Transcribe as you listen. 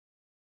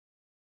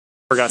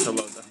Forgot to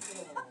load them.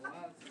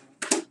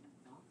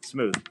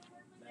 Smooth.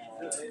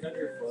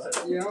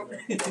 Yep.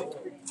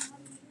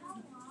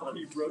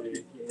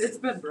 It's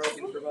been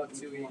broken for about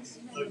 2 weeks.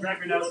 So grab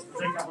your notes,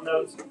 take a couple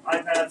notes.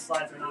 iPad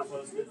slides are not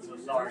posted, so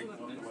sorry.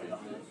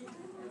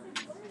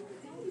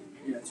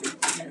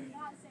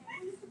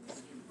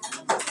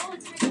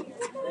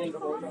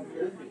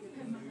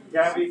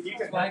 Gabby, if you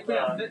can I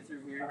can't fit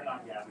through here. or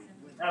not Gabby.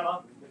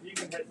 Emma, if you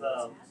can hit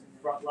the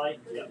front light,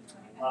 yep.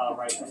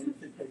 Right there.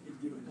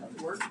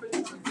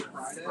 Workspace on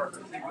Friday. It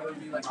would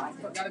be like,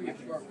 it's gotta be a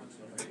short one.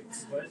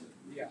 What?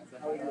 Yeah.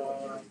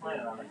 Plan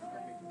on it.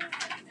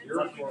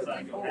 You're recording.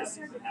 Half on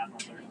Thursday, half on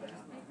Friday.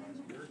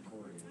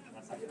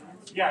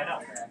 Yeah, I know.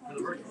 For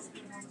the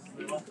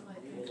virtual.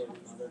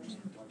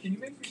 Can you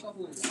make yourself a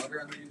little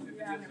louder on the YouTube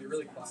videos? You're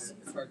really quiet.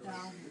 It's hard to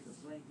listen.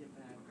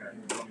 Okay,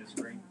 you want me to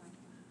screen?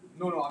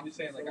 No, I'm just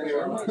saying, like, I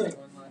started watching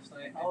one last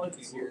night, and I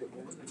can't hear it.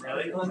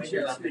 Really?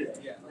 Yeah,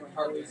 like,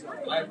 hardly.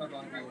 I have my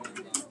volume low.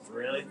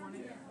 Really?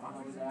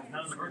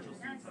 None of the virtual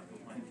students have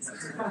complained.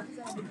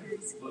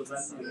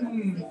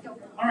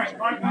 All right,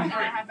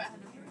 5.3.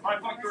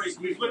 5.3.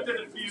 We've looked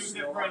at a few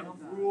different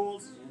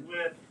rules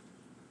with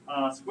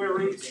square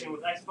roots and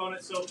with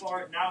exponents so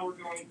far. Now we're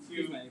going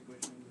to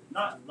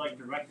not like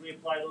directly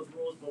apply those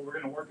rules, but we're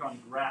going to work on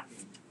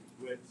graphing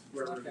with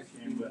square roots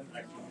and with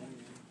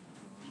exponents.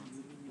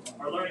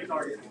 Our learning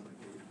target: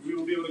 we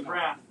will be able to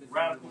graph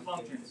radical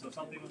functions, so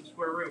something with a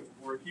square root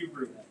or a cube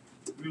root.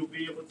 We will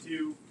be able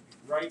to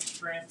write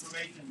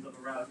transformations of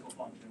a radical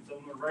function. So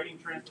when we're writing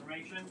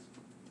transformations,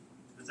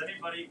 does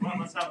anybody, well,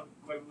 let's have a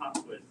quick pop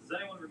quiz. Does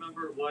anyone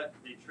remember what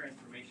a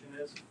transformation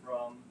is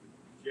from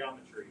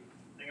geometry?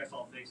 I think I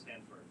saw a face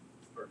hand first.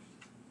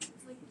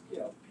 It's like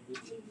Yeah. you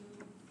move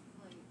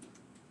like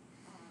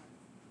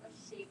a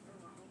shape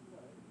around the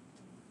plane.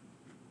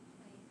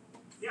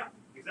 Yeah,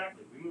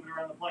 exactly. We move it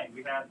around the plane.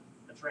 We had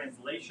a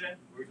translation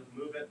where we just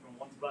move it from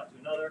one spot to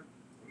another.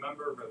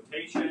 Remember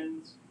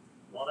rotations,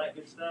 all that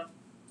good stuff.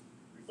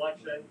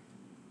 Reflection,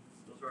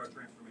 those are our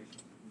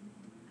transformations.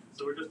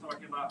 So we're just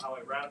talking about how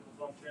a radical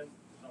function,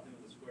 something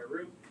with a square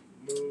root,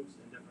 moves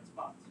in different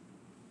spots.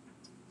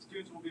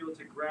 Students will be able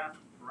to graph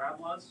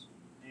parabolas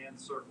and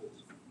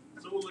circles.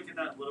 So we'll look at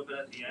that a little bit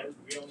at the end.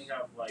 We only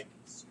have like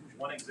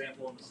one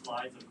example in the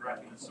slides of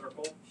graphing a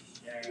circle,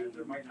 and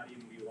there might not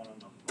even be one on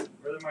the homework,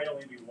 or there might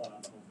only be one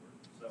on the homework.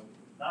 So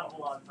not a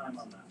whole lot of time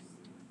on that.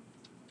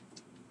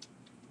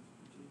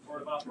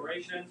 Sort of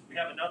operations. We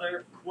have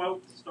another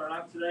quote to start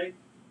out today,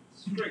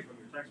 straight from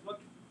your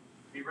textbook.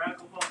 A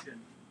radical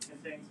function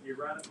contains a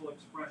radical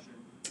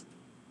expression with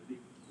the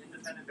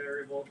independent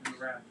variable in the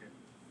radicand.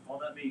 All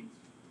that means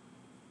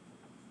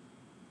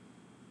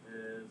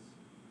is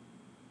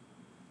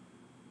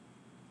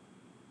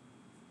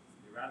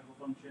a radical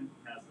function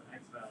has the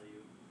x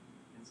value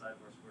inside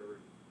of our square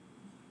root.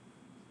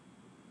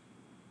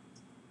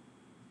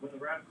 When the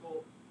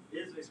radical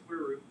is a square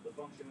root, the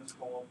function is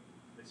called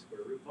a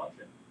square root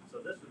function. So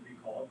this would be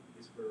called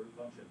a square root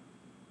function.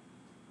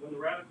 When the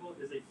radical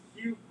is a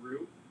cube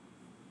root,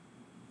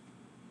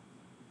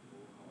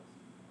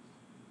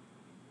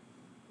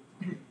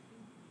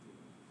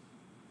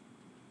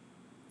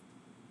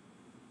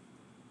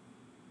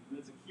 when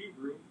it's a cube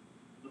root,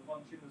 the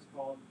function is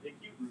called a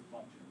cube root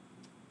function.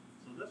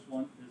 So this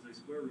one is a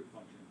square root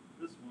function.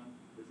 This one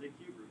is a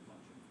cube root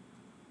function.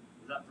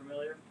 Is that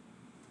familiar?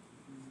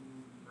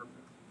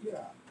 Perfect.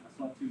 Yeah. I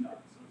saw two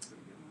nods, so that's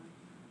pretty good.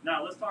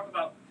 Now let's talk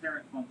about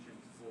parent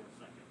functions for a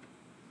second.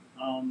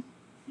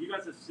 You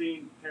guys have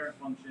seen parent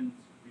functions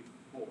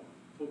before,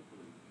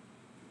 hopefully.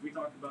 If we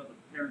talk about the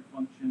parent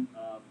function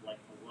of like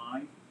a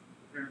line,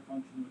 the parent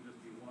function would just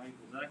be y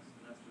equals x,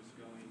 and that's just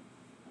going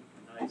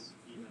a nice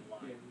even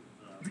line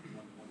with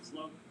one-to-one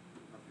slope.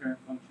 Our parent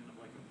function of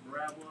like a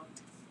parabola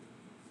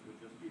would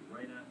just be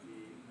right at the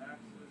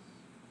axis,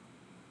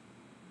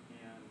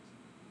 and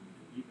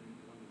an even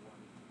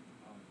one-to-one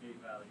a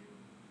value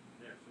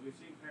there. So we've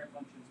seen parent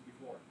functions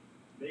before.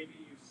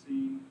 Maybe you've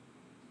seen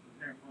the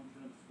parent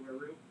function of the square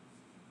root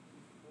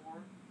before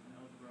in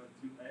Algebra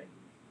 2a.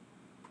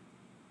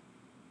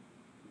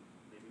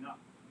 Maybe not.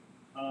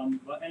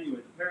 But anyway,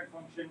 the parent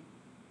function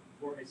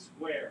for a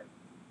square,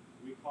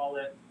 we call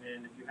it,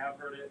 and if you have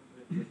heard it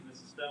with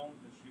Mrs. Stone,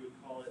 then she would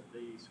call it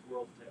the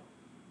squirrel's tail.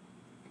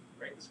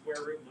 Right? The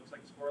square root looks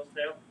like a squirrel's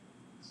tail.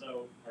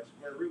 So our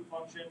square root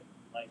function,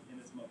 like in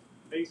its most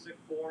basic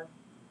form,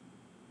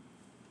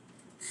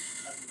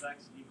 f of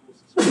x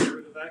equals the square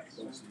root of x.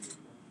 The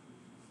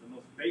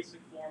most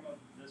basic form of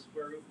this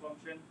square root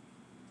function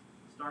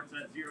starts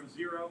at 0,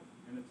 0,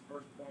 and its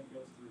first point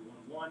goes through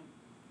 1, 1,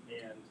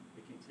 and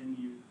it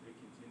continues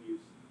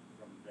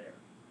from there.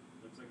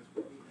 Looks like a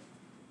squirrel's tail.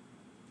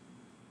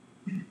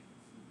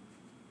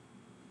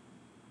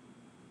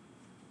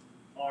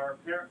 Our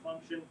parent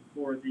function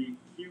for the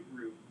cube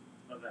root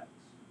of x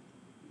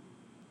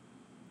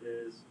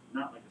is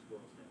not like a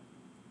squirrel's tail.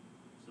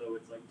 So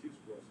it's like two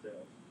squirrel's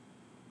tails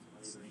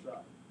on either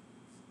side.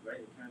 Right?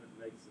 It kind of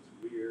makes this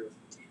weird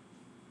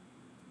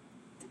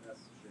S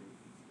shape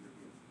here.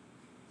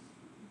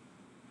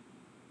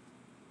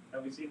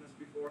 Have we seen this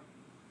before?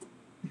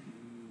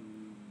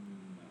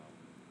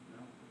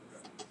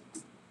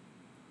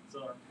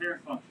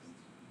 parent functions.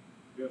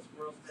 We have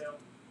squirrel's tail,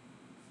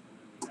 and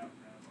then we have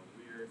kind of a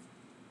weird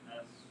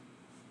S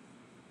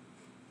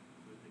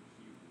with the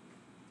Q.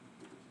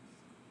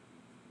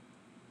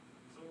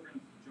 So we're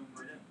going to jump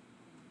right in.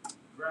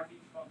 Graph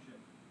each function.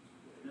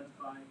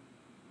 Identify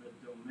the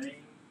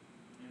domain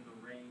and the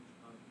range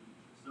of each.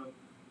 So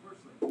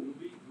firstly, when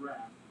we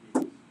graph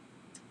these,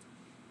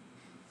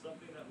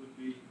 something that would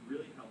be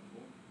really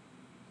helpful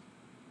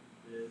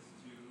is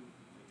to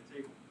make a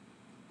table.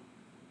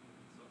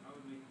 So I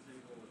would make a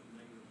table with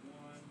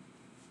 -1,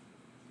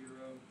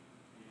 0,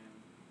 and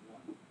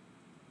 1.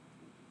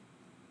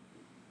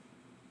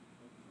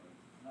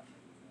 Not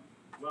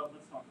 -1. Well,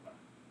 let's talk about it.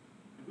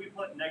 If we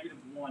put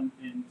 -1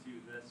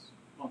 into this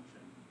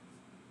function,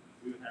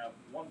 we would have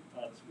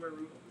the square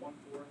root of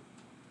 1/4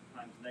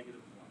 times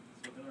 -1.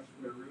 So within our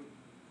square root,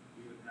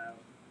 we would have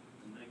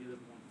a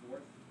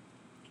 -1/4.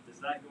 Is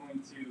that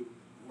going to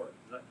work?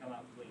 Does that come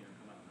out clean or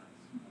come out nice?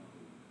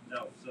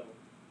 No. So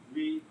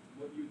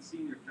what you would see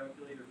in your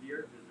calculator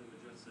here is it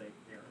would just say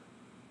error.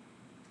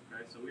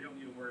 Okay, so we don't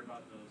need to worry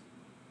about those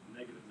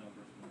negative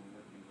numbers when we're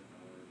working with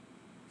our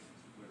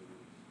square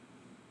roots.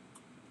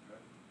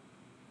 Okay.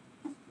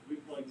 If we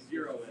plug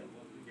 0 in,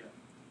 what do we get?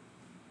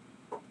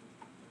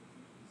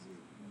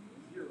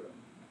 0.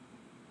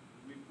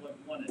 We plug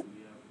 1 in.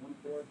 We have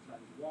 1/4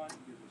 times 1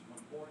 gives us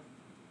 1/4.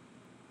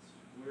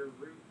 Square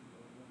root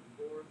of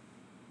 1/4.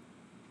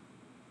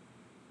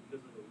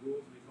 Because of the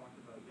rules we talked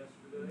about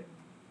yesterday.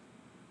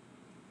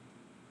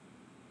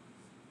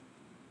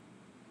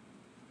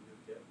 You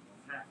get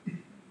half.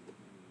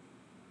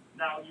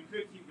 Now you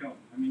could keep going.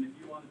 I mean, if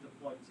you wanted to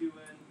plug 2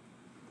 in,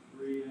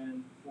 3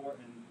 in, 4,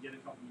 and get a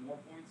couple more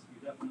points, you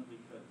definitely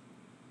could.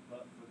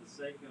 But for the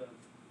sake of,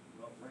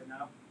 well, right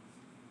now,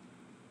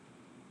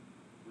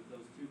 with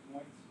those 2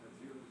 points, at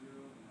 0,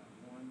 0, and at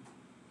 1,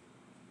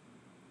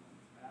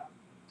 half,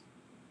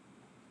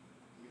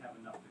 we have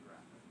enough to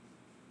graph it.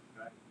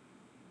 Okay?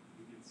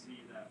 You can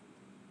see that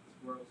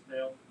squirrel's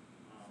tail,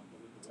 but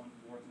with the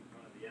 1/4 in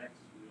front of the x,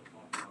 we will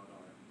talk about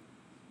our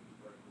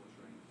vertical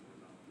strength,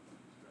 horizontal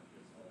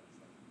stretches, all that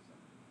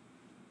stuff.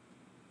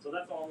 So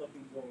that's all I'm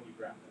looking for when we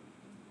graph it.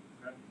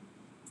 Okay?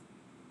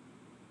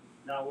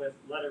 Now with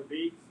letter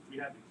B, we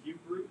have the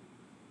cube root,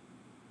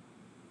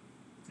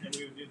 and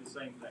we would do the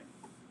same thing.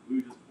 We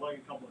would just plug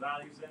a couple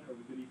values in, or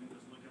we could even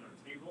just look at our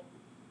table,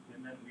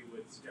 and then we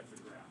would sketch a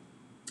graph.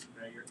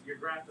 Okay? Your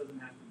graph doesn't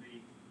have to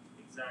be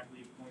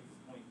exactly point to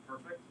point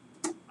perfect.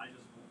 I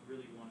just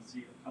really want to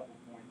see a couple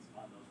points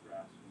on those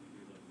graphs when we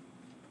do those.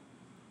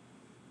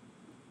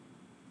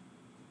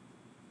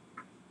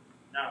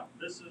 Now,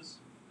 this is,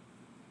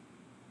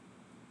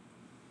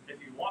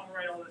 if you want to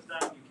write all this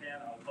down, you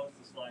can. I'll post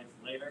the slides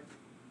later.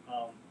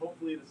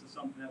 Hopefully this is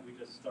something that we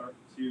just start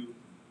to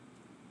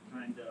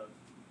kind of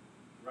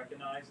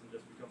recognize and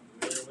just become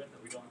familiar with,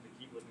 that we don't have to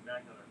keep looking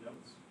back at our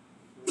notes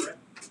for it.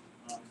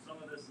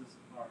 Some of this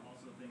are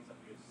also things that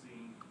we have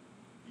seen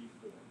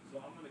before.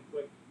 So I'm going to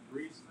quick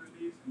breeze through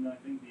these, and then I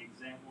think the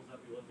examples that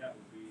we look at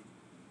will be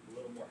a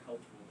little more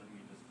helpful than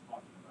me just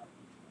talking about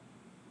each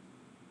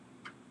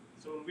one.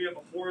 So when we have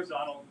a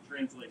horizontal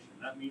translation,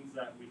 that means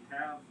that we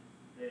have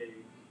a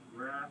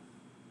graph.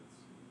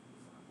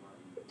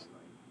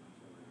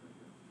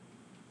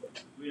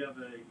 We have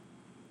a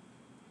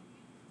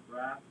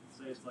graph,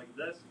 say it's like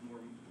this, and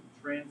we're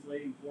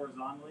translating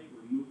horizontally,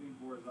 we're moving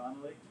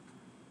horizontally.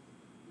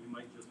 We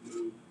might just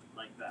move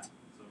like that.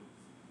 So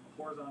a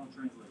horizontal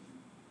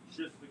translation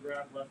shifts the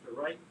graph left or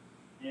right,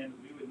 and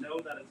we would know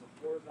that it's a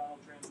horizontal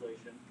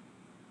translation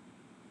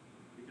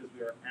because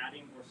we are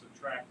adding or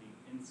subtracting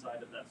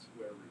inside of that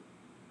square root.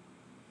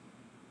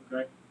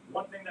 Okay?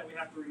 One thing that we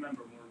have to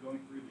remember when we're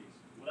going through these,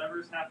 whatever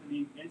is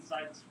happening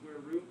inside the square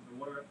root or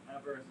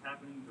whatever is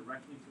happening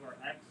directly to our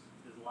x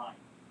is lying.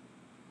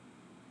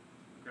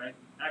 Okay?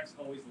 X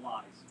always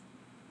lies.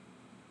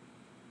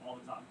 All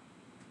the time.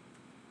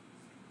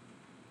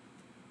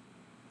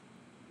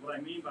 What I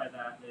mean by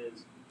that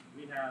is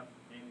we have,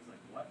 Amy's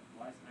like, what?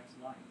 Why is X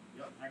lying?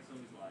 Yep, X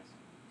always lies.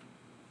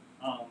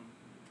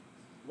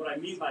 What I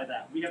mean by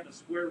that, we have the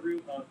square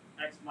root of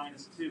x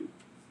minus 2.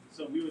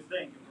 So we would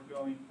think if we're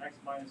going x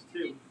minus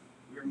 2,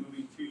 we're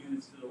moving 2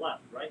 units to the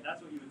left, right?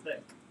 That's what you would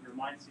think. We're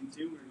minusing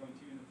 2, we're going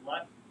 2 units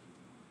left.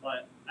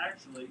 But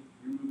actually,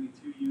 you're moving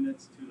 2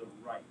 units to the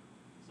right.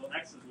 So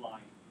x is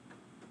lying.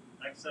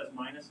 X says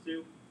minus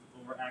 2,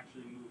 but we're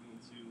actually moving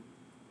to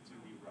the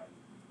right.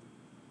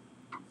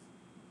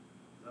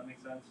 Does that make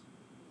sense?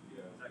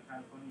 Yeah. Is that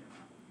kind of funny or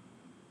not?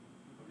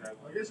 Okay.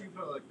 Well, I guess you can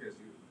put it like this.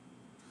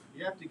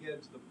 You have to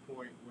get to the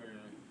point where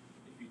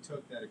if you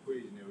took that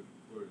equation, it would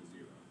go to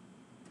 0.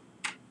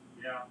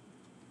 Yeah,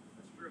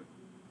 that's true.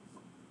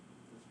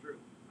 That's true.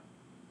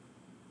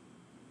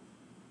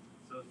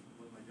 So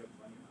was my joke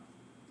funny or not?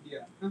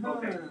 Yeah.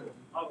 Okay, cool.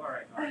 Oh, all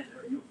right,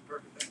 there you go.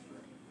 Perfect. Thanks for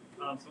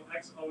that. So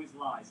x always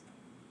lies.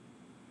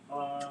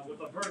 With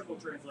a vertical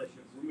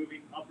translation, we're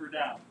moving up or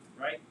down,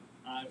 right?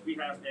 If we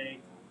have a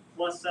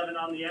 +7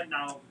 on the end,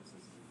 now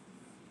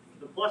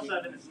the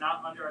 +7 is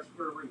not under our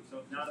square root, so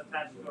it's not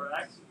attached to our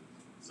x.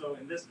 So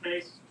in this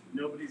case,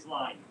 nobody's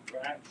lying. We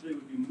actually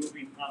would be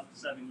moving up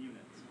 7 units.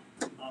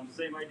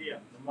 Same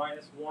idea. The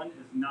 -1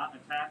 is not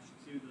attached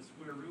to the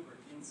square root or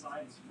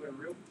inside the square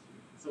root,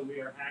 so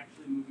we are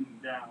actually moving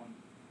down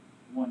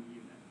 1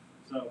 unit.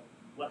 So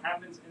what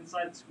happens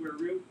inside the square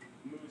root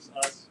moves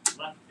us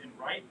left and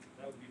right.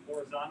 That would be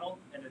horizontal,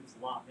 and it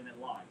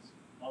lies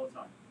all the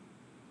time.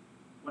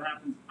 What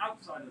happens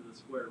outside of the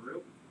square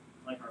root,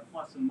 like our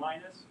plus and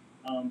minus,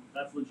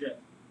 that's legit.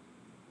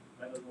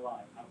 That doesn't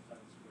lie outside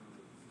the square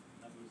root.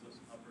 That moves us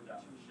up or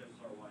down. It shifts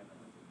our y value.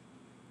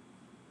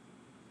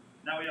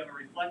 Now we have a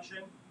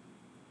reflection.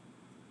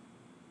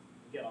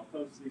 Again, I'll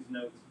post these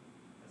notes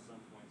at some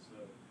point, so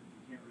if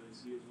you can't really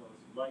see as well as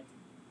you'd like,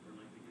 or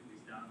like to get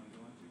these down and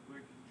going too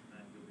quick,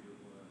 then you'll be able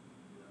to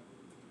do that a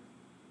little bit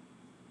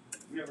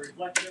later. We have a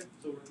reflection,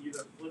 so we're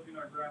either flipping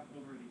our graph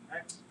over the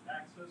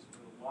x-axis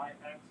or the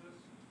y-axis.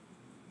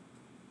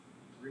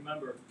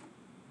 Remember,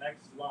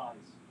 x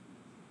lies.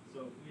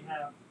 So if we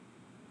have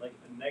like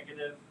a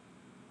negative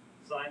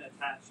sign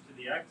attached to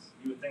the x,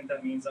 you would think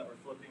that means that we're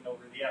flipping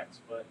over the x,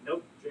 but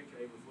nope,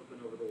 JK, we're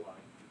flipping over the y.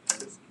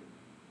 Just kidding.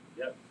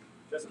 Yep,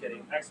 just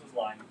kidding. X was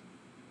lying.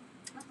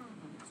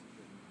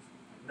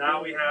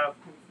 Now we have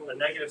a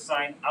negative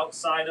sign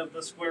outside of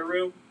the square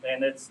root,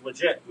 and it's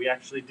legit. We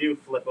actually do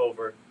flip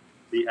over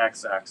the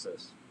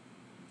x-axis.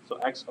 So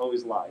x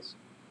always lies.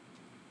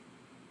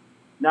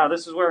 Now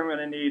this is where I'm going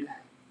to need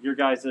your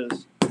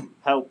guys'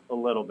 help a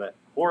little bit.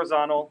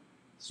 Horizontal,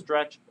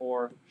 stretch,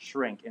 or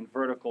shrink in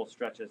vertical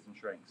stretches and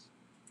shrinks.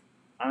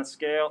 On a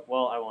scale,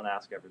 well, I won't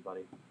ask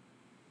everybody.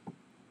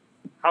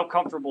 How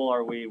comfortable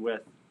are we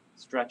with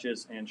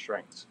stretches and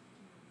shrinks?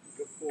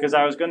 Because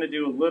I was going to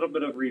do a little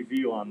bit of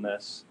review on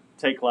this.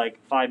 Take like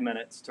 5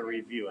 minutes to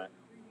review it.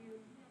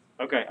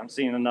 Okay, I'm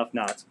seeing enough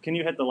nods. Can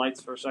you hit the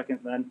lights for a second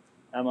then,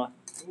 Emma?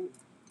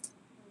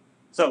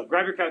 So,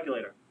 grab your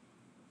calculator.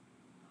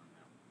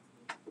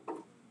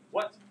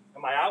 What?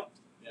 Am I out?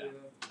 Yeah.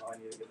 Oh, I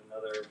need to get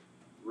another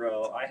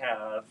row. I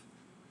have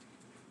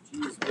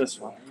this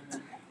one.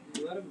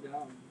 You let him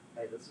down.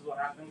 Hey, this is what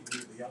happens when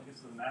you're the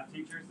youngest of the math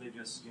teachers. They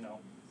just,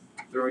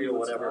 throw you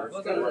whatever.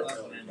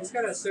 He's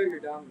got to assert your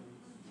dominance.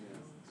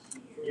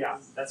 Yeah,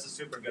 that's a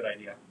super good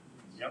idea.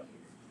 Yep.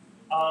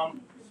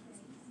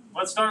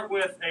 Let's start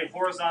with a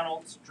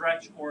horizontal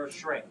stretch or a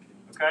shrink.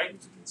 Okay?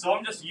 So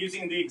I'm just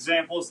using the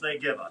examples they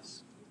give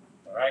us.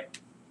 All right?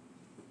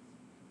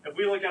 If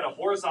we look at a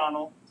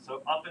horizontal,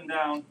 so up and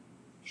down,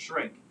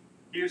 shrink.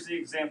 Here's the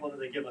example that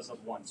they give us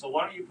of 1. So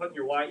why don't you put in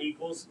your y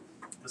equals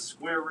the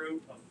square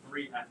root of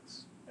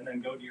 3x, and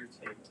then go to your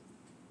table.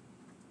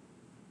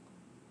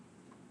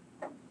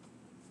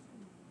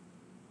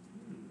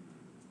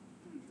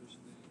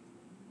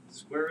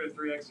 Square root of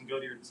 3x and go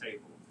to your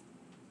table.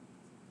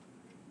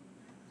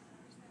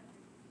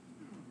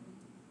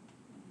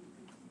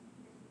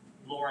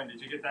 Lauren,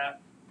 did you get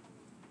that?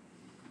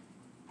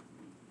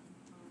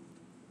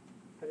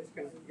 I just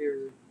kind of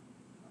hear.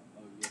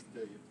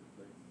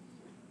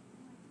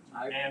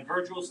 And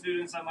virtual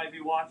students that might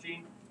be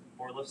watching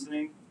or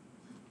listening,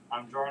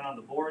 I'm drawing on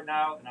the board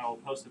now, and I will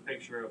post a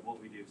picture of what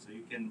we do, so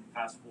you can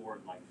fast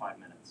forward like 5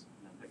 minutes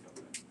and then pick up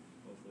there.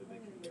 Hopefully they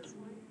can hear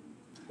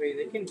you. Wait,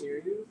 they can hear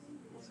you?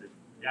 We'll see.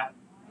 Yeah.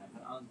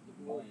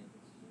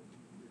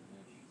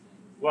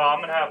 Well,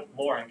 I'm gonna have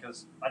Lauren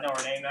because I know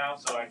her name now,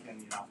 so I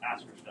can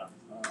ask her stuff.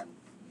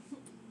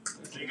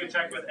 So you can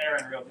check with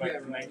Aaron real quick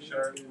to make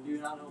sure. Do you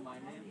not know my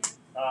name?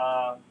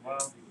 Well,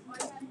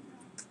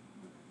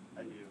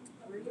 I do.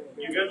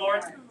 You good,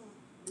 Lauren?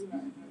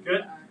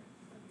 Good?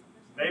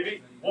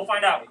 Maybe? We'll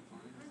find out.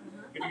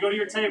 If you go to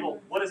your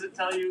table, what does it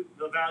tell you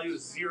the value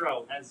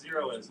 0 at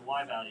 0 is, the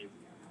y value?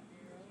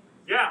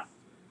 Yeah,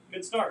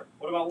 good start.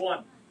 What about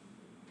 1?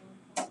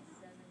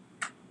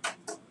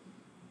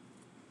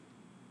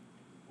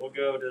 We'll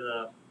go to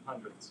the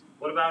hundreds.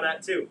 What about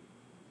at 2?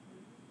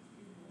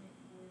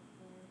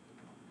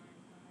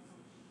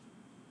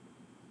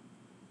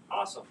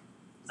 Awesome.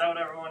 Is that what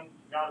everyone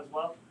got as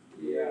well?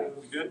 Yeah.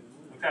 Good?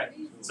 Okay.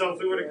 So if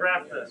we were to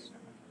graph this.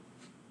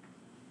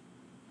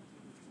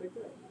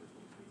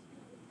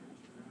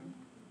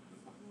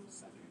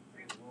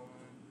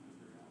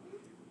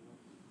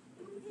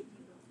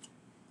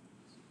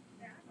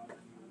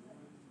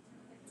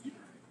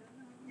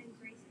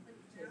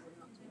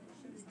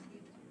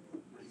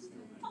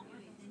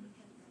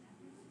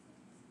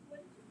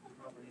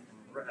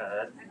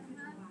 Red.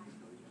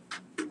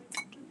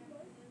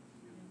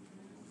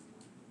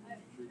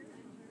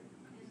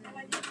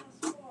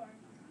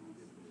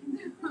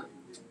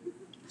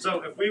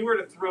 So if we were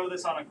to throw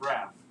this on a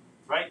graph,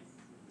 right?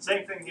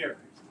 Same thing here.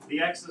 The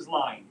x is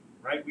lying,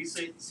 right? We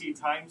see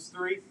times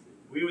 3.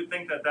 We would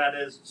think that that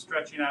is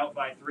stretching out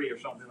by 3 or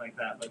something like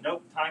that. But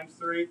nope, times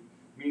 3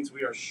 means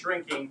we are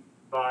shrinking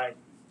by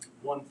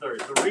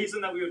 1/3. The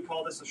reason that we would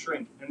call this a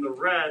shrink, in the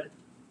red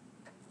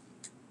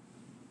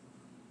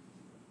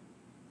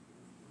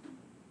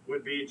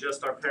would be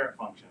just our parent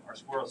function, our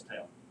squirrel's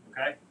tail,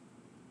 okay?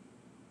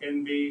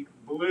 In the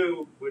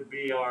blue would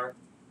be our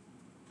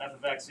f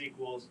of x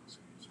equals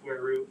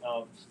square root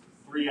of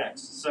 3x.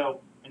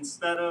 So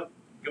instead of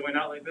going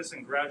out like this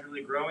and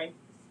gradually growing.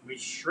 We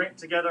shrink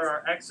together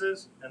our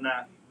x's, and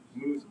that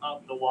moves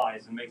up the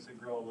y's and makes it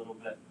grow a little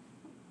bit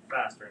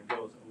faster and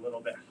goes a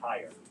little bit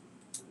higher.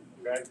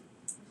 Okay?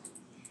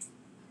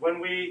 When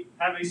we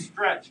have a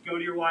stretch, go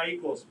to your y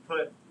equals,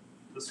 put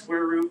the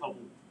square root of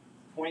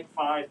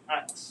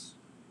 0.5x.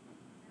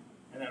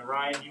 And then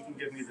Ryan, you can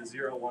give me the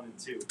 0, 1, and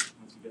 2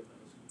 once you get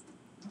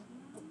those.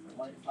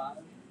 0.5?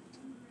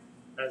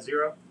 At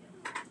 0?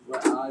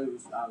 What I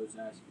was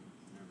asking.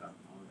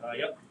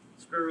 Yep.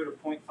 Square root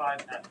of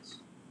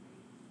 0.5x.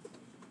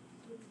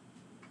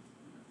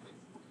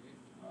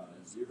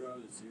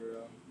 0,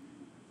 0.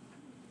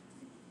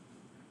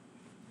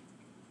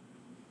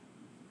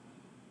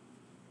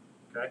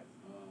 Okay.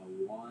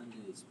 1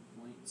 is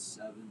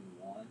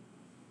 0.71.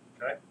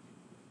 Okay.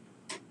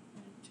 And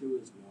 2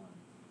 is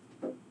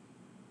 1.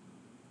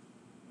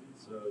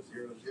 So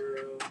 0,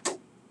 0.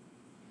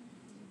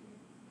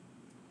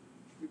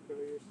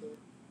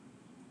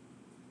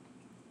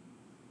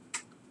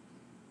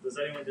 Does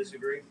anyone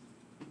disagree?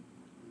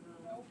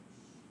 Well,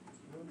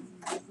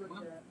 that's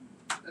debatable.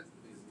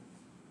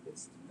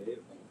 It's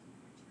debatable.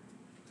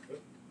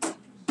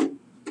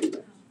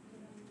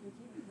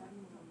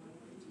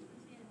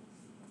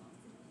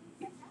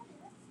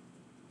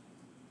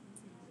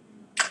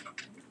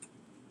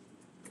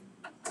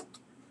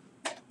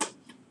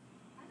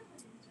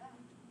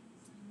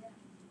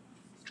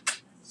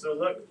 So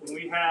look, when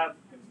we have,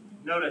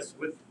 notice,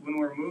 when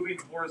we're moving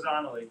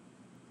horizontally,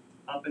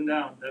 up and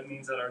down, that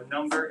means that our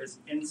number is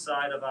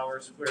inside of our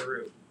square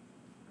root.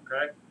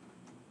 Okay?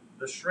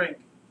 The shrink,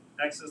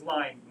 x's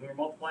line, when we're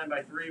multiplying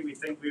by 3, we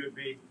think we would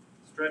be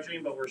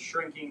stretching, but we're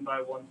shrinking by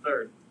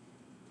 1/3.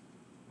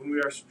 When we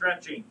are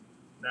stretching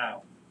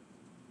now,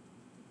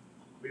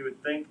 we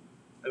would think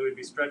that we'd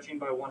be stretching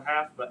by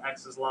 1/2, but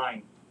x's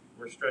line,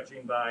 we're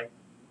stretching by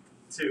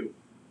 2.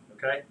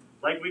 Okay?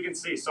 Like we can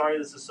see, sorry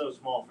this is so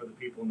small for the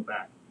people in the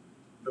back.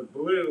 The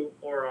blue,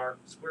 or our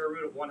square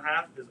root of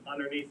 1/2, is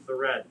underneath the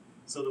red.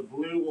 So the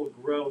blue will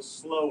grow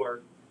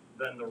slower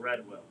than the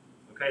red will.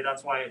 Okay,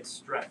 that's why it's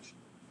stretched.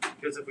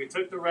 Because if we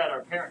took the red,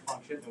 our parent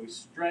function, and we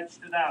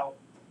stretched it out,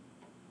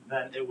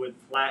 then it would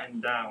flatten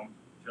down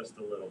just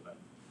a little bit.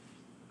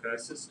 Okay?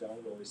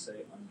 Stone would always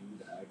say undo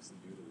the x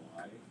and do the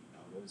y. I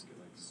would always get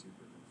like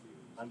super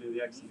confused. Undo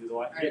the x and do the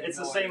y. Yeah, it's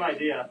the same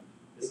idea.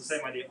 It's the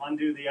same idea.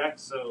 Undo the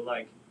x, so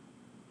like,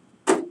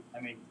 I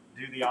mean,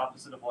 do the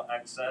opposite of what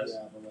x says.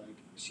 Yeah, but like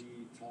she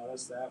taught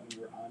us that when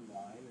we were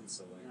online, and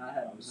so like And I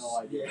had was, no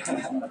idea.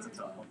 Yeah, That's a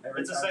tough one.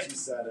 every It's the time same- she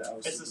said it, I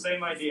was. It's the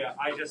same idea.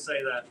 I just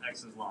say that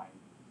x is line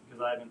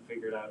because I haven't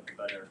figured out a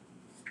better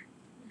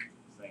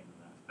saying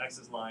than that. X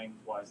is line,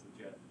 y is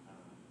legit.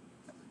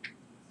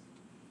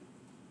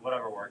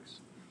 Whatever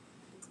works.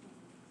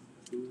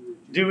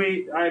 Do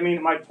we? I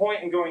mean, my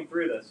point in going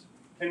through this.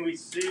 Can we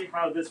see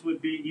how this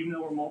would be, even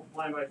though we're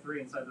multiplying by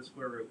 3 inside the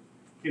square root?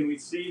 Can we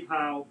see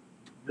how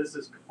this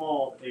is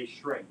called a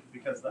shrink?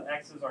 Because the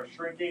x's are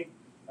shrinking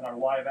and our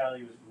y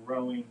value is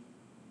growing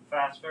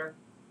faster.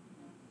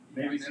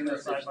 Maybe seeing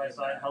those side by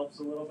side helps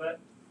a little bit.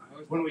 I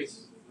always When thought we, it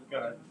was- go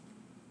ahead.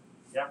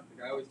 Yeah.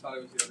 Like, I always thought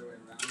it was the other way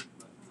around,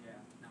 but yeah,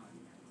 now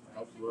I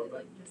Helps a little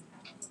bit.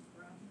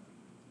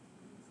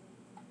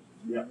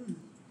 Yeah.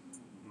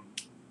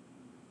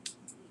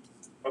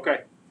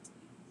 Okay.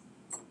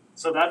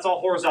 So that's all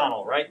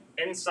horizontal, right?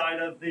 Inside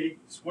of the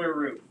square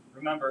root.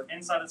 Remember,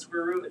 inside of the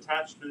square root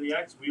attached to the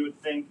x, we would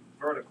think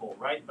vertical,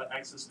 right? But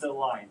x is still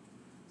line.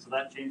 So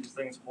that changes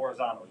things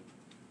horizontally.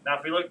 Now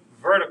if we look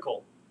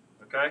vertical,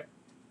 okay?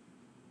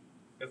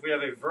 If we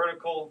have a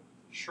vertical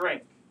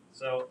shrink,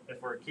 so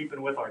if we're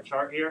keeping with our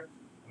chart here,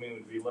 I mean,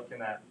 we'd be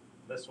looking at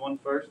this one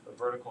first, the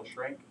vertical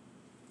shrink.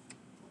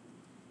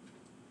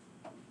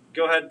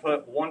 Go ahead and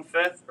put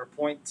 1/5 or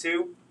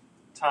 0.2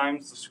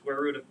 times the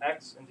square root of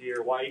x into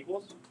your y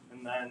equals,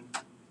 and then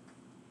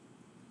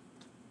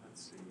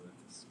let's see what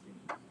this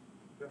means.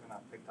 We have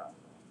not picked on it.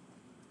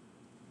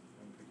 We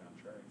haven't picked on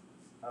Trey.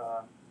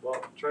 Well,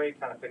 Trey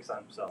kind of picks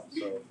on himself,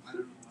 so don't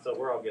know. so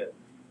we're all good.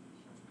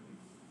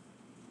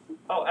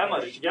 Oh, Emma,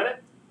 did you get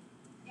it?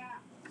 Yeah.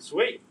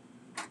 Sweet.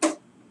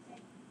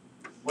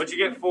 What'd you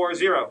get for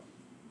 0?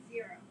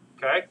 0.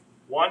 Okay.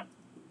 1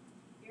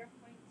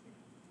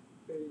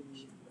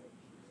 0.2.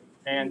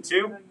 and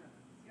 2. 0.2828.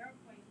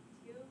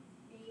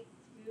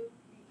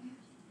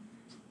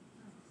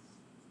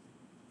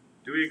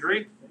 Do we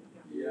agree?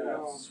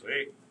 Yeah.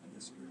 Sweet. I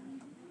disagree.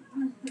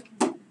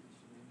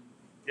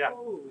 Yeah.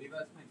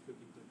 Levi's playing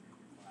cookie clicker in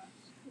your class.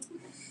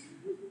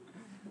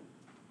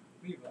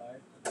 Levi.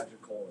 Imagine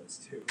Cole is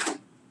too.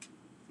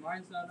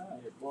 Mine's not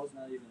up. Your clothes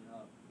not even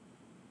up.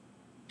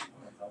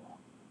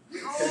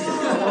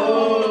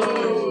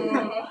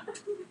 Oh.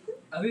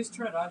 At least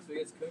try not so he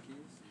gets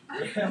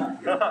cookies.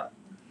 Yeah.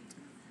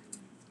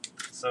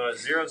 So at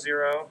 0,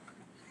 0,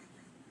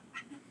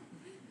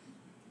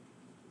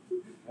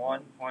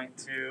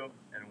 1.2,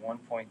 and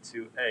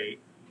 1.28.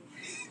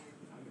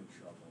 I'm in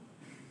trouble.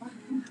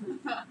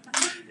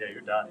 Yeah,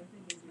 you're done.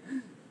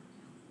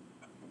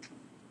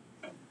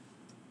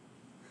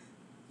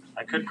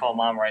 I could call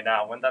Mom right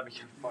now. Wouldn't that be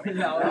funny?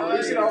 No,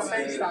 we should all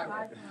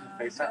FaceTime.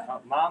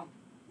 FaceTime. Mom,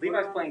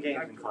 Levi's playing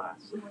games in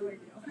class.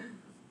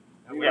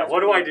 Yeah, what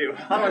do I do?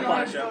 How do I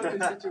punish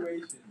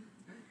him?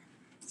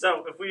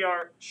 So if we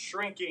are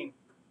shrinking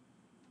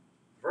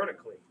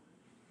vertically,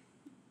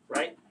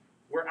 right?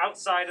 We're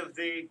outside of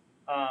the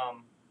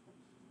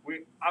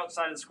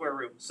square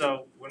root.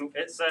 So when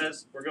it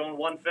says we're going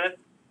 1/5,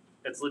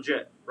 it's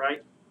legit,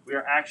 right? We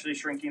are actually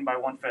shrinking by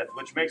 1/5,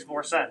 which makes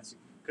more sense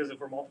because if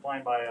we're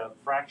multiplying by a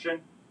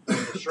fraction,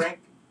 to shrink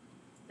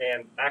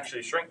and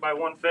actually shrink by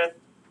 1/5,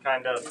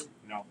 kind of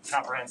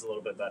comprehends a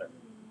little bit better.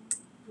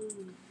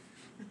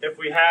 If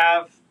we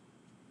have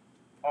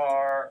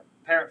our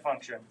parent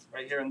function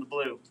right here in the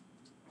blue,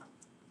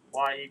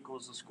 y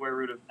equals the square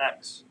root of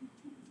x.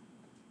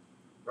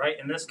 Right?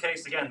 In this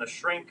case, again, the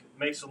shrink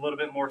makes a little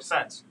bit more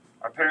sense.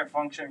 Our parent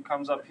function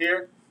comes up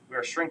here. We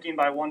are shrinking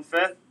by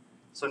 1/5,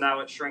 so now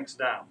it shrinks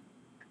down.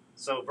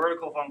 So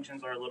vertical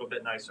functions are a little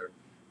bit nicer.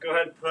 Go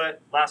ahead and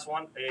put, last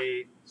one,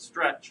 a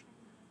stretch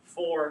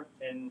 4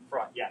 in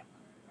front. Yeah.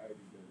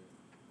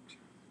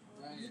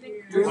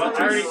 Well, I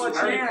already called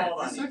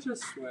on you. Such a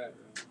sweat.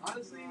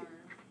 Honestly,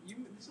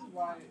 this is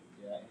why.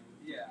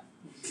 Yeah.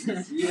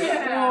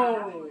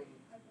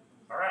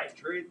 All right,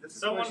 Trey.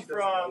 Someone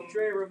from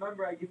Trey,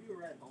 remember I give you a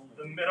rent only.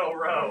 the middle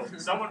row.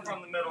 Someone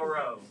from the middle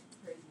row.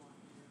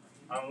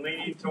 I'm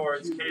leaning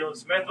towards Caleb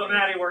Smith, but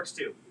Maddie works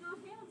too. No,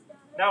 Caleb's got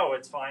it. No,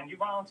 it's fine. You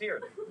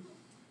volunteered.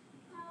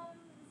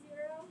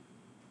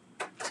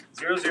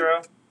 0. 0,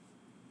 0.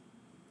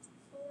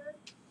 4.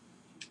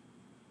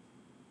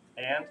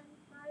 And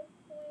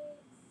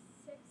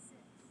 5.66.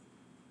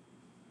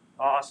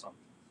 awesome.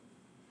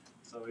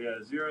 So we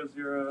got 0,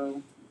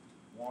 0,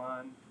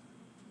 1,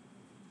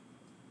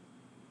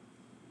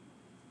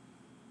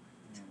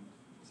 and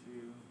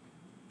 2.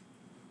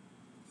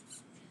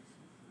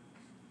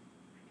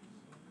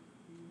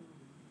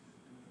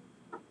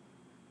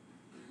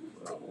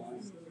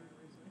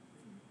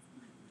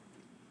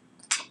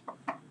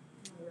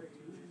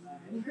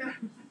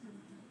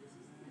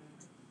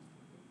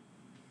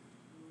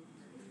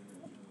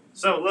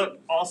 So look,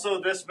 also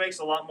this makes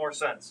a lot more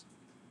sense.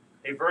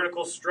 A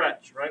vertical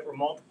stretch, right? We're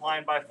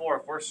multiplying by 4.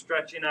 If we're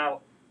stretching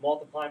out,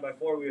 multiplying by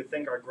 4, we would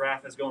think our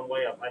graph is going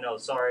way up. I know,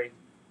 sorry,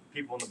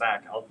 people in the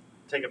back. I'll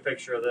take a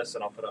picture of this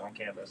and I'll put it on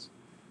Canvas.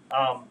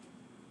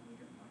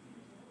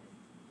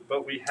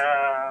 But we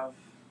have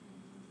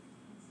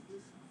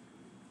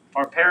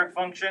our parent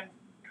function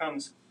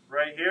comes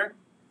right here.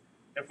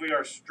 If we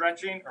are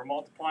stretching or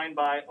multiplying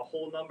by a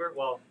whole number,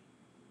 well,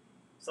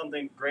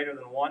 something greater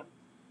than 1,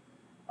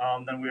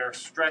 then we are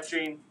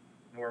stretching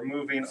and we're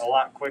moving a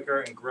lot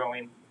quicker and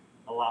growing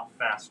a lot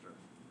faster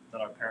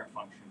than our parent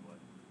function would.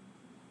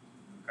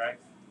 Okay?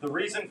 The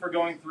reason for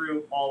going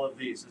through all of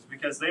these is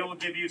because they will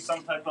give you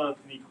some type of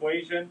an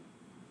equation.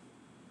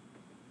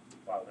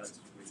 Wow, that's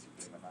way too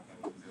big. I'm not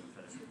going to be able to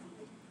finish it.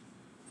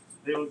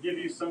 They will give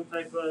you some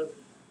type of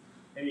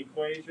an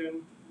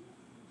equation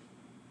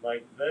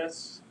like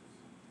this.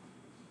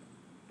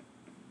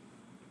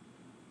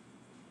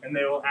 And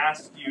they will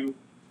ask you,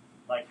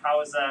 like,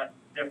 how is that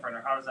different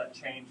or how does that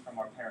change from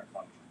our parent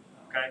function?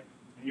 Okay?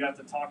 And you have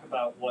to talk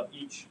about what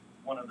each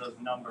one of those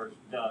numbers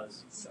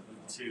does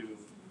to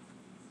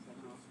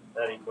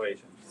that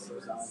equation.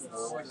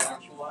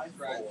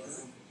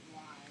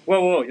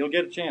 Whoa, you'll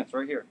get a chance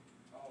right here.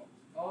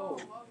 Oh.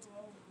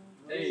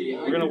 Hey,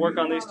 We're going to work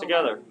on these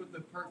together. With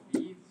the part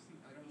B,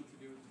 I don't know what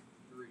to do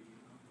with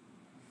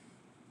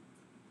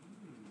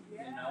 3.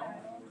 You know?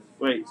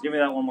 Wait, give me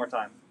that one more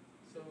time.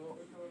 So,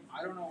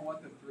 I don't know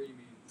what the 3 means.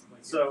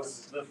 Like, So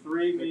the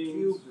 3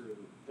 means cube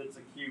root. it's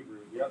a cube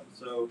root. Yep.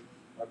 So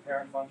our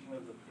parent function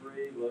of the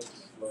 3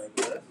 looks like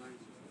this.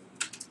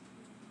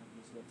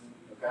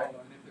 Oh, and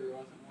if there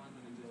wasn't one,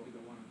 then it'd just be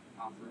the one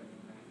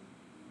operating, right?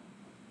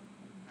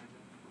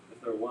 If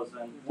there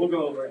wasn't, we'll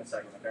go over it in a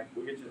second. Okay,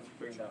 we'll get you this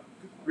straightened out.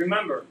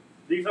 Remember,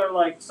 these are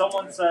like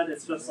someone said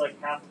it's just like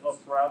half of a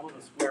parabola.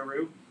 The square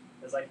root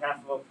is like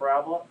half of a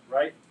parabola,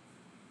 right?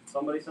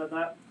 Somebody said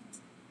that.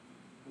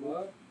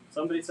 What?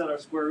 Somebody said our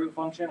square root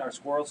function, our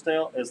squirrel's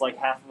tail, is like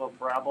half of a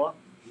parabola.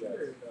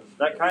 Sure.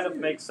 That kind of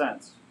makes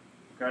sense.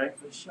 Okay.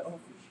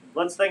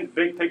 Let's think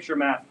big picture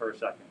math for a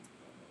second.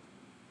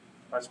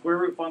 Our square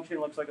root function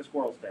looks like a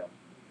squirrel's tail.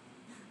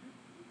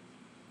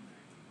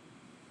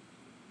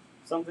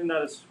 Something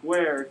that is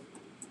squared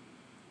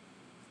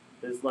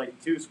is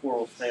like 2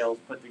 squirrels' tails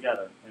put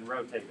together and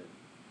rotated.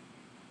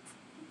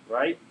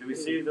 Right? Do we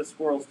see the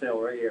squirrel's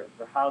tail right here?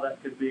 Or how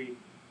that could be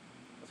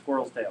a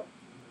squirrel's tail,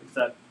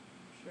 except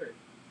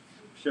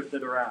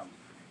shifted around.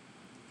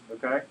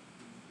 Okay?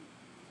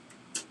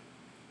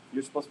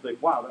 You're supposed to be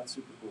like, wow, that's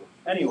super cool.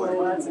 Anyway,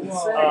 that's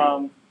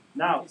insane.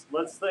 Now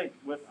let's think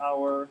with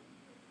our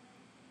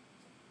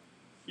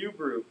cube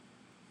root.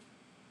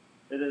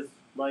 It is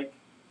like,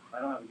 I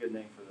don't have a good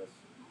name for this.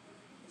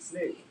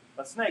 Snake.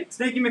 A snake.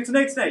 Snakey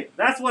McSnake.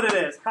 That's what it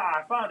is.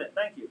 Ha, I found it.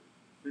 Thank you.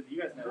 Did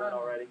you guys know that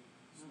already?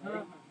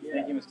 Yeah.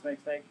 Snakey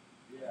McSnake.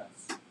 Yeah.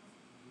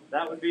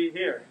 That would be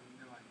here.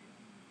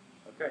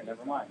 Okay,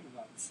 never mind.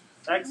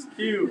 X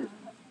cubed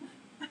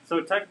So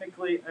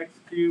technically, x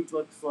cubed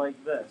looks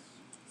like this.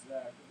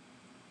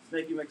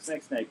 Snakey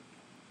McSnake snake.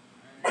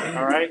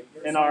 All right,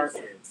 and our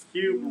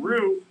cube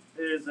root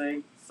is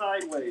a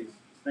sideways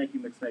Snakey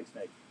McSnake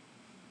snake.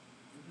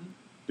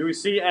 Do we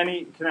see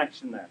any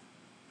connection there?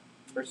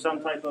 Or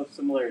some type of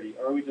similarity?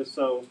 Or are we just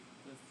so...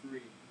 The 3.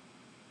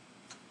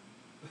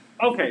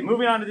 Okay,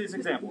 moving on to these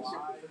examples.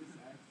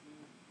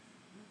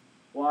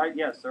 Y,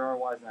 yes, there are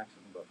y's and x's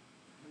in both.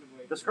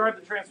 Describe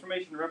the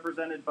transformation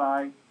represented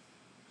by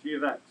g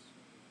of x.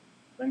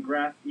 Then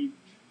graph each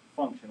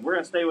function. We're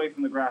going to stay away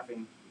from the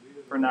graphing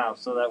for now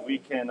so that we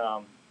can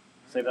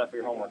save that for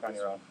your homework on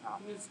your own.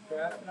 Just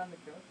graph it on the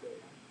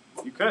calculator.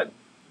 You could.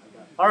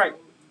 All right,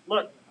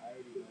 look.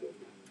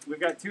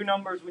 We've got two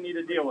numbers we need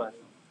to deal with.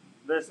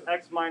 This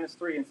x minus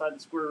 3 inside the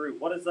square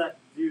root. What does that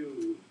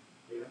do?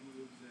 That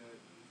moves it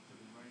to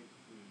the right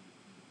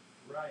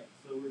 3. Right,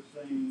 so we're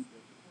saying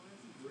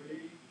 3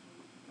 units.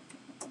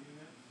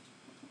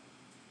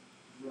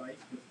 Right,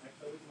 because x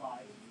always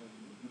lies.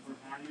 If we're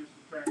adding or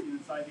subtracting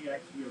inside the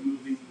x, we are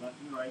moving left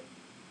and right.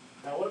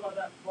 Now what about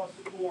that plus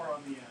 4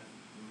 on the end?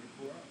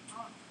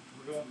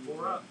 We're going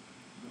 4 up.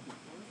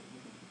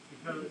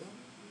 Because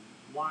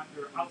y,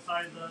 or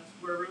outside of the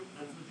square root,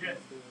 that's legit.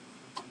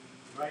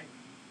 Right?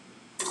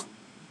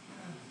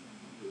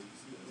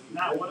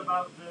 Now what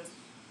about this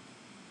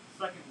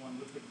second one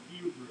with the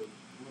cube root?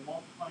 We're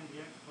multiplying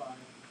the x by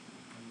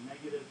a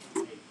negative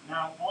 8.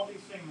 Now all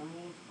these same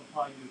rules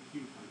apply to the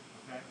cube root,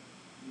 okay?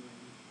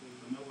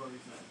 So no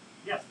worries there.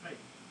 Yes, Faith.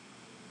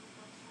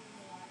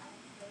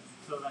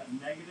 So that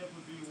negative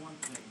would be one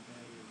thing.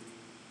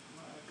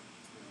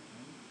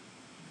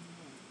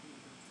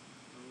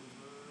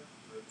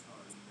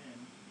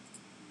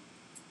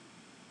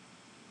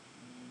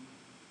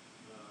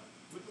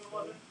 Which one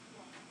was it?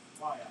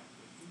 Y-axis.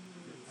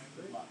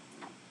 X is left.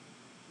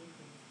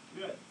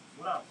 Good.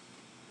 What else?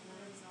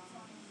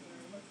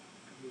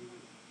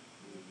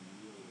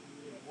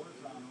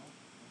 Horizontal.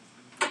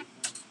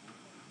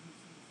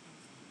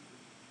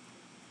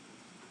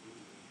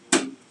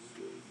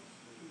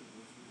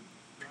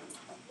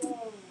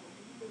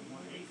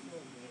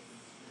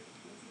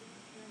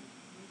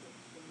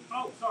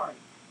 Oh, sorry.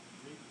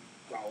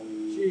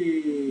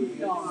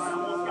 Gee. I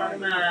almost got it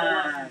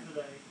lesson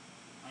today.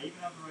 I even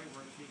have the right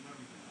worksheet and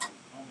everything. I was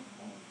almost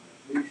falling.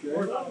 Are you sure?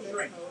 Horizontal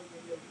shrink of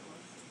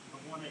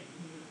 1/8.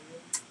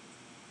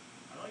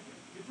 I like it.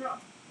 Good job.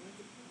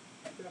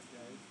 Good job,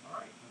 guys. All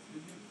right. That's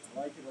good news. I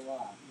like it a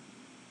lot.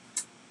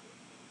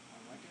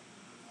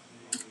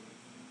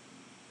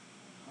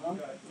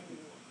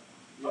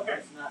 Okay.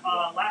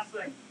 Last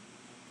thing.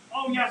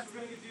 Oh yes,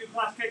 we're going to do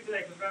class cake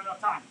today because we don't have enough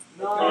time.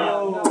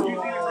 No. Using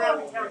a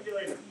graphing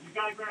calculator. You've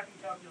got a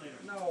graphing calculator.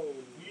 No.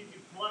 We need to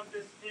plug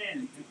this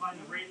in and find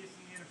the radius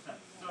and the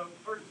intercept. So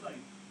first thing,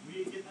 we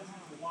need to get this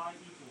into y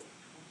equals.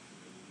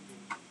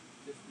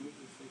 Just move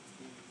the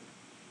 16.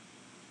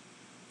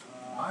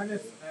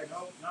 Minus x.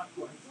 No, not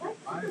quite.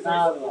 Minus x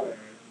Nah, squared.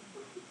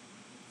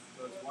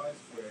 So it's y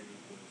squared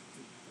equals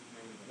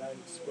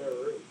negative x. Square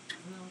root.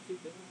 No, she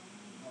didn't.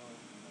 Oh.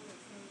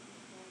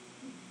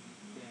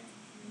 Dang.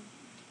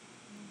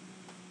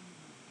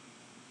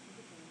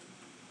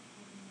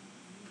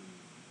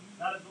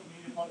 That is what we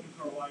need to plug into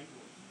our y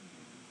equals.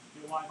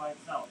 Get y by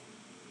itself.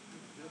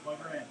 Plug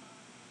her in.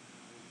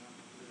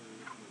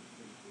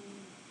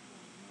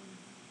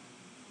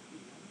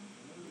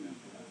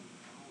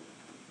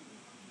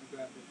 I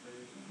grabbed it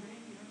first.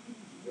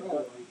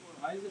 Bro,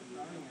 why is it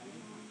running at me?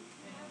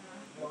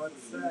 Well,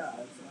 it's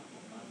sad.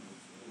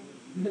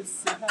 It's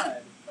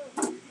sad.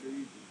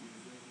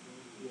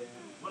 Yeah.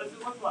 What does it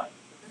look like?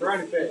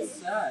 Brownie It's face.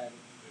 sad.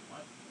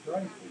 What?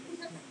 Brownie face.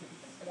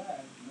 It's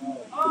sad. No.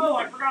 Oh,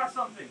 I forgot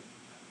something.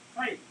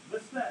 Hey,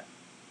 listen that.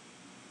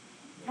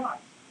 Guys,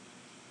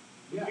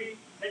 when we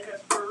take that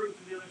square root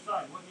to the other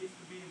side, what needs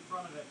to be in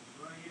front of it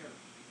right here?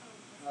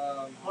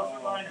 Plus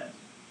or minus.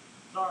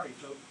 Sorry,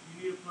 so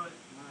you need to put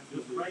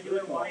just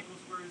regular y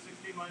equals square root of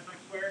 16 minus x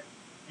squared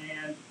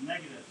and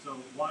negative. So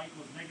y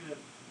equals negative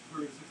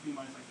square root of 16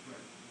 minus x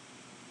squared.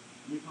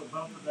 You put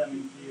both of them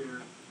in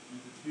here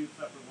into two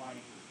separate y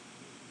equals.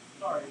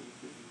 Sorry.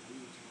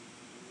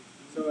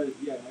 So,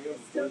 yeah, I got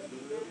close to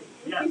it.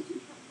 Yes.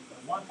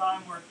 One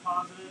time where it's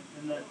positive,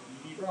 and then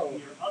you need to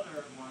your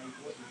other y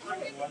equals your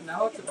second one.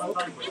 Now it's a one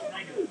time where it's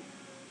negative.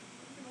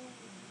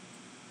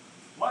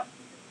 What?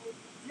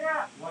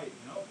 Yeah. Wait,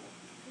 no.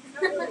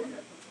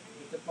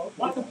 It's a Pokeball.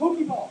 What's a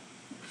Pokeball?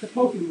 It's a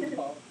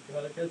Pokeball.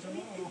 Gotta catch them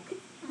all.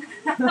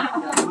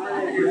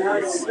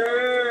 Yes,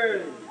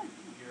 sir.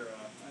 You're,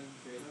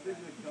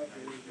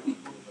 I'm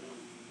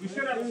we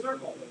should have a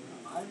circle.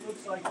 Mine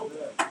looks like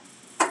this.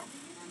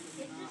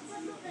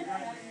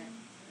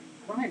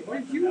 Brian, what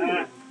did you do?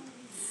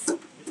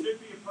 It should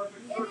be a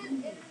perfect circle. It is.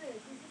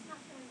 It's just not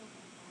showing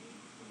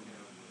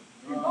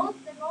up.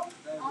 They're both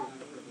off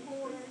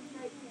forward,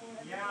 straight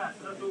forward. Yes,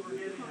 that's what we're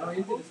getting Oh, at.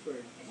 you did a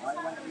square.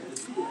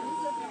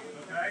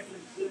 Okay?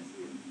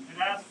 It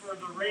asks for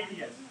the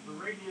radius. The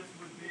radius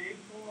would be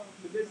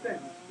The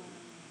distance.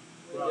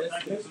 the Well,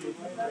 technically,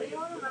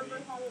 Anyone remember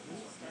how to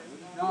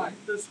Not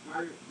the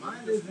square.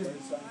 Mine is square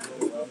sign.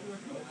 No,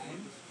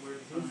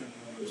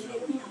 you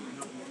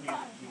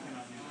cannot do that.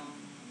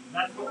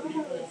 That's what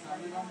people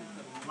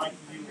like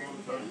to do all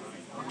the time,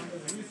 right?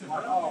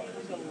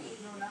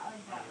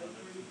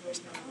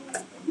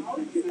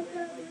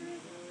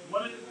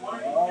 What are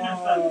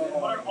intercepts?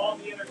 What are all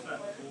the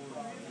intercepts?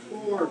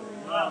 4.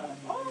 Well,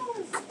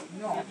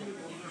 No.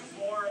 either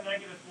 4 or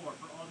negative 4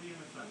 for all the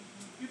intercepts.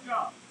 Good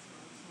job.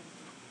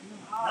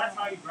 That's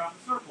how you graph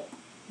a circle.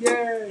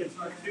 Yay! It's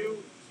our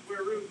two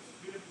square roots,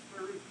 two different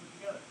square roots put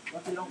together.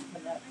 But they don't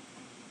connect.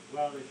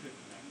 Well, they should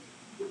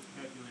connect.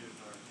 Calculators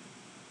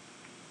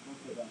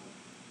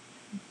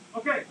are.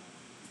 Okay.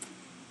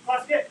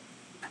 Class skip.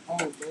 Oh,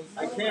 those.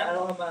 I can't, I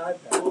don't have my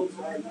iPad.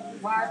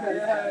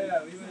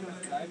 Yeah. We went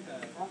with the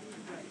iPad.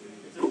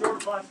 It's a short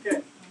class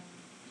skip,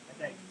 I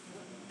think.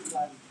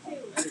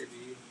 Better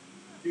be.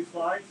 2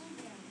 slides.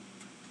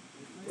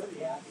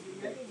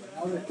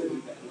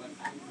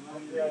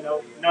 Yeah,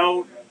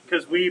 no,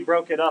 because we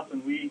broke it up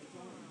and we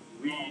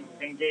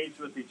engaged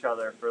with each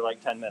other for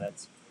like 10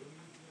 minutes.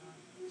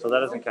 So that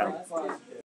doesn't count.